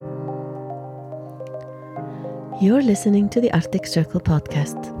You're listening to the Arctic Circle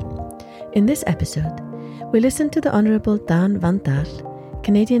podcast. In this episode, we listen to the Honourable Dan Vandal,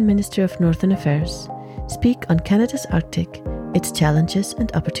 Canadian Minister of Northern Affairs, speak on Canada's Arctic, its challenges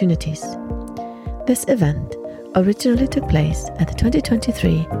and opportunities. This event originally took place at the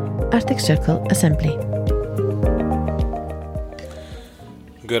 2023 Arctic Circle Assembly.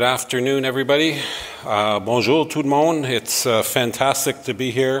 Good afternoon, everybody. Bonjour tout le monde. It's fantastic to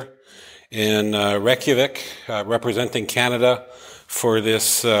be here in Reykjavik, representing Canada for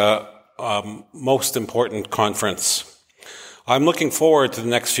this most important conference. I'm looking forward to the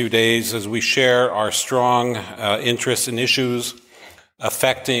next few days as we share our strong interest in issues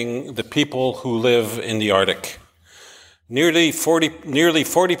affecting the people who live in the Arctic. Nearly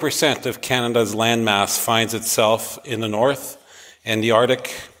 40% of Canada's landmass finds itself in the north and the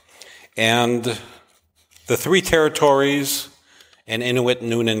Arctic, and the three territories and Inuit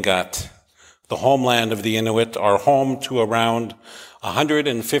Nunangat, the homeland of the Inuit, are home to around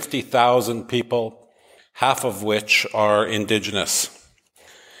 150,000 people, half of which are Indigenous.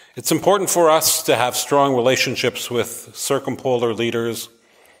 It's important for us to have strong relationships with circumpolar leaders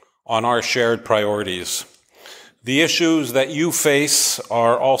on our shared priorities. The issues that you face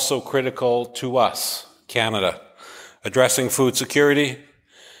are also critical to us, Canada. Addressing food security,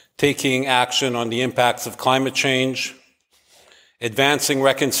 taking action on the impacts of climate change, advancing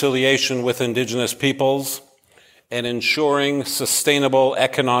reconciliation with Indigenous peoples, and ensuring sustainable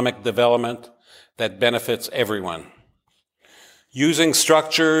economic development that benefits everyone. Using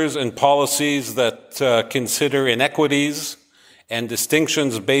structures and policies that consider inequities and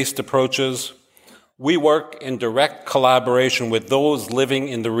distinctions-based approaches, we work in direct collaboration with those living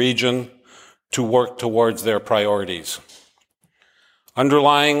in the region to work towards their priorities.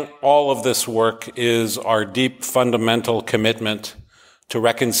 Underlying all of this work is our deep fundamental commitment to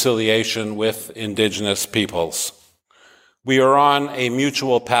reconciliation with Indigenous peoples. We are on a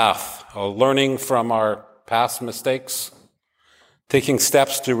mutual path, learning from our past mistakes, taking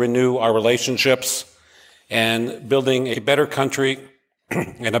steps to renew our relationships, and building a better country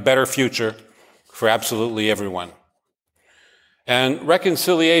and a better future for absolutely everyone. And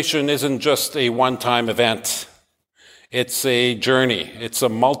reconciliation isn't just a one-time event. It's a journey. It's a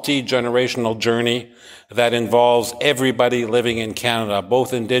multi-generational journey that involves everybody living in Canada,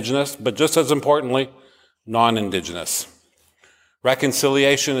 both Indigenous, but just as importantly, non-Indigenous.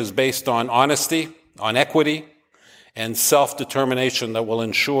 Reconciliation is based on honesty, on equity, and self-determination that will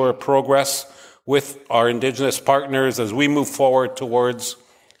ensure progress with our Indigenous partners as we move forward towards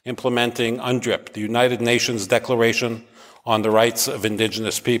implementing UNDRIP, the United Nations Declaration on the Rights of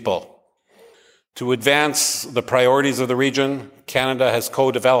Indigenous People. To advance the priorities of the region, Canada has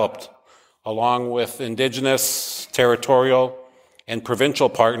co-developed, along with Indigenous, territorial, and provincial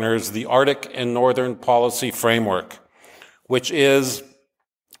partners, the Arctic and Northern Policy Framework, which is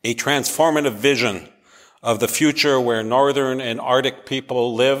a transformative vision of the future where Northern and Arctic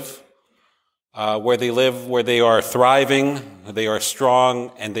people live, where they are thriving, they are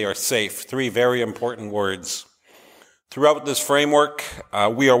strong, and they are safe. Three very important words. Throughout this framework,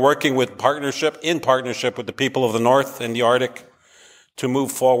 we are working in partnership with the people of the North and the Arctic to move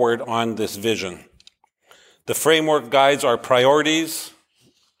forward on this vision. The framework guides our priorities,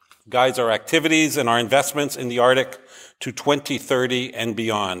 guides our activities and our investments in the Arctic to 2030 and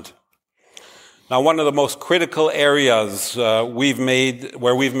beyond. Now, one of the most critical areas where we've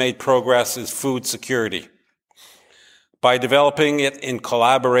made progress is food security. By developing it in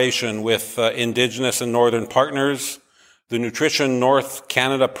collaboration with Indigenous and Northern partners, the Nutrition North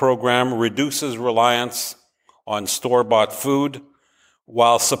Canada program reduces reliance on store-bought food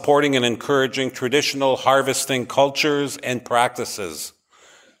while supporting and encouraging traditional harvesting cultures and practices.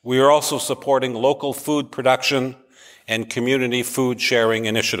 We are also supporting local food production and community food sharing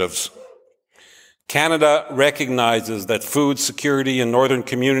initiatives. Canada recognizes that food security in northern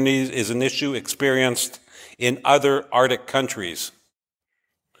communities is an issue experienced in other Arctic countries.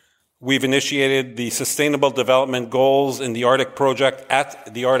 We've initiated the Sustainable Development Goals in the Arctic Project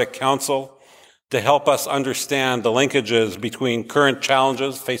at the Arctic Council to help us understand the linkages between current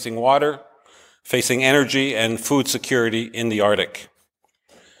challenges facing water, facing energy, and food security in the Arctic.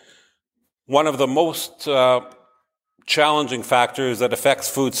 One of the most challenging factors that affects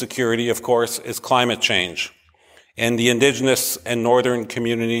food security, of course, is climate change. And the Indigenous and Northern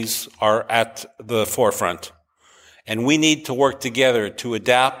communities are at the forefront. And we need to work together to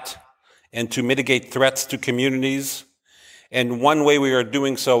adapt and to mitigate threats to communities. And one way we are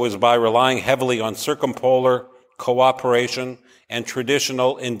doing so is by relying heavily on circumpolar cooperation and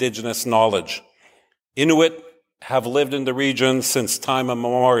traditional Indigenous knowledge. Inuit have lived in the region since time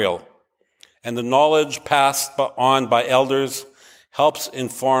immemorial, and the knowledge passed on by elders helps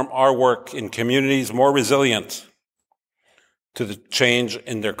inform our work in communities more resilient to the change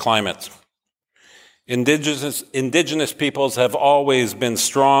in their climate. Indigenous peoples have always been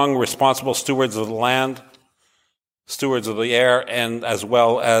strong, responsible stewards of the land, stewards of the air, and as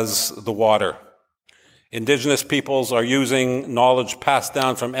well as the water. Indigenous peoples are using knowledge passed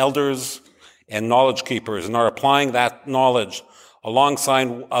down from elders and knowledge keepers and are applying that knowledge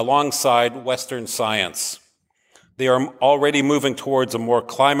alongside Western science. They are already moving towards a more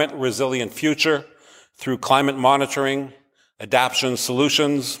climate-resilient future through climate monitoring, adaptation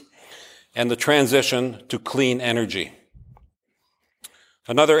solutions, and the transition to clean energy.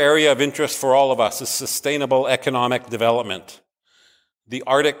 Another area of interest for all of us is sustainable economic development. The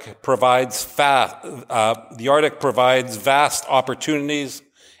Arctic provides vast opportunities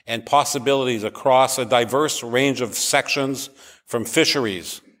and possibilities across a diverse range of sections, from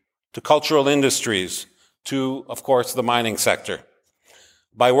fisheries to cultural industries to, of course, the mining sector.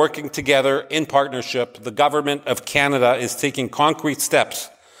 By working together in partnership, the Government of Canada is taking concrete steps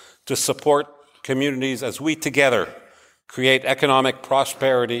to support communities as we together create economic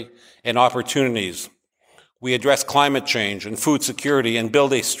prosperity and opportunities. We address climate change and food security and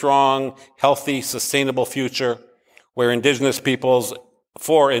build a strong, healthy, sustainable future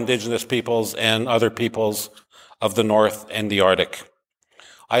for Indigenous peoples and other peoples of the North and the Arctic.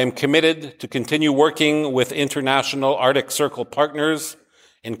 I am committed to continue working with international Arctic Circle partners,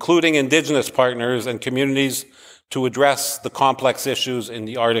 including Indigenous partners and communities, to address the complex issues in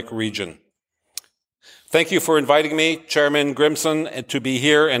the Arctic region. Thank you for inviting me, Chairman Grimson, to be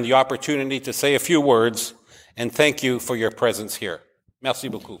here and the opportunity to say a few words, and thank you for your presence here. Merci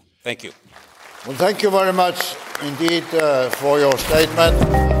beaucoup. Thank you. Well, thank you very much indeed for your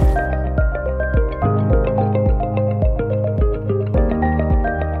statement.